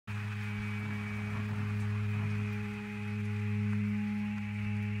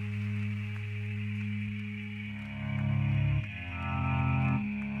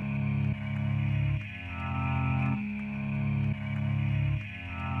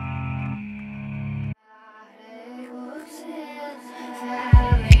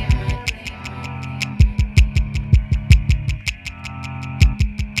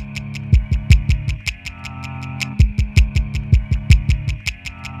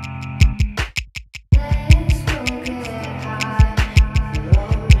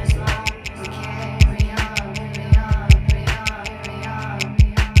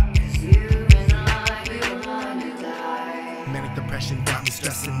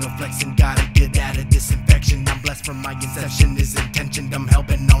no flexing, gotta get out of this infection. I'm blessed from my inception, is intentioned, I'm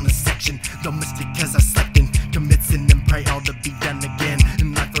helping on a section. Don't miss it cause I slept in, commit sin and pray all to be done again.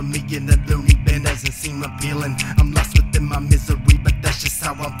 And life for me in a loony bin doesn't seem appealing. I'm lost within my misery, but that's just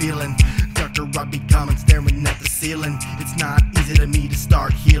how I'm feeling. Darker I become, I'm staring at the ceiling. It's not easy to me to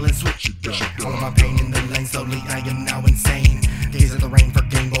start healing. Switch it down, all my pain in the lane, slowly I am now insane. Gaze of the rain for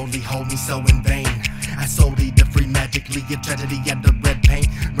gain, boldly hold me so in vain. I solely the free magically, a tragedy at the red paint.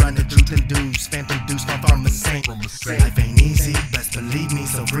 Run the truth and dues, phantom deuce, come from a saint. Life ain't easy, best believe me,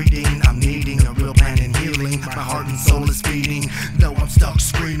 so breathing. I'm needing a real plan and healing. My heart and soul is beating, though I'm stuck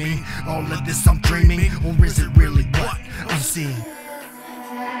screaming. All of this I'm dreaming, or is it really what I'm seeing?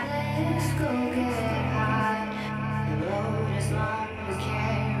 Let's go get high. The road is long, we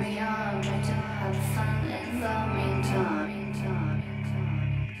carry on. Try to have fun in the meantime.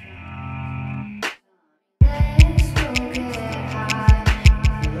 Let's go get high.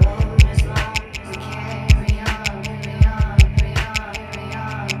 The road is long, we carry on. Carry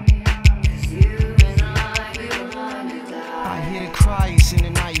on. 'Cause you and I, we were born to die. I hear the cries in the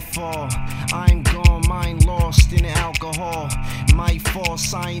nightfall. I'm gone, mind lost in the alcohol. Might fall,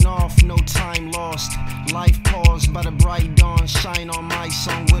 sign off, no time lost. Life paused by the bright dawn. Shine on my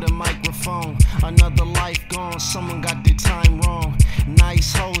song with a microphone. Another life gone, someone got their time wrong.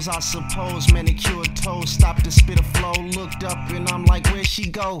 Nice hoes, I suppose, manicured toes. Stopped to spit a flow, looked up and I'm like, where'd she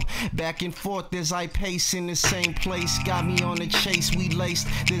go? Back and forth as I pace in the same place. Got me on the chase, we laced.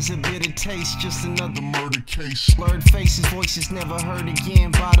 There's a bitter taste, just another murder case. Blurred faces, voices never heard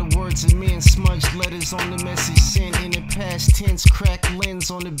again. By the words of men, smudged letters on the message sent. In the past tense, cracked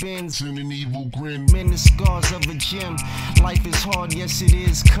lens on the bends. And an evil grin. Men the scars of a gem. Life is hard, yes it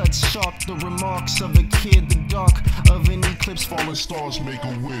is. Cuts sharp, the remarks of a kid. The dark of an eclipse. Fallen stars make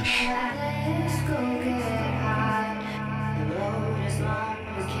a wish. Let's go get high. The road is long,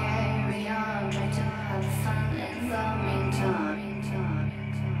 we carry on. Try to have fun in the meantime.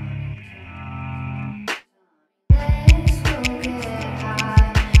 Let's go get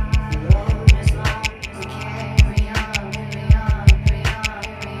high. The road is long, we carry on. Carry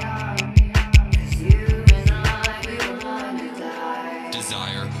on. 'Cause you and I, we were born to die.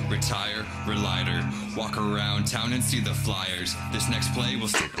 Desire, retire, relighter. Walk around town and see the flyers. This next play will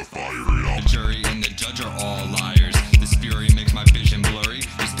set the fire out. The jury and the judge are all liars. This fury makes my vision blurry.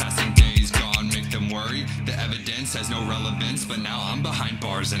 These passing days gone make them worry. The evidence has no relevance, but now I'm behind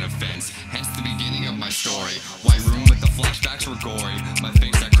bars and a fence. Hence the beginning of my story. White room with the flashbacks were gory. My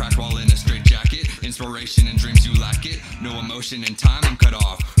face that cracked while in a straight jacket. Inspiration and dreams you lack it. No emotion in time I'm cut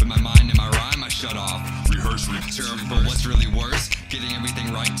off. With my mind and my rhyme I shut off. Rehearse, but what's really worse? Getting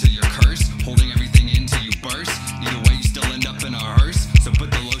everything right till you're cursed. Holding everything in till you burst. Either way you still end up in a hearse. So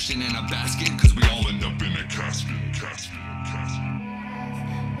put the lotion in a basket, cause we all end up in a casket.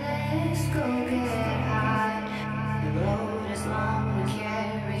 Let's go get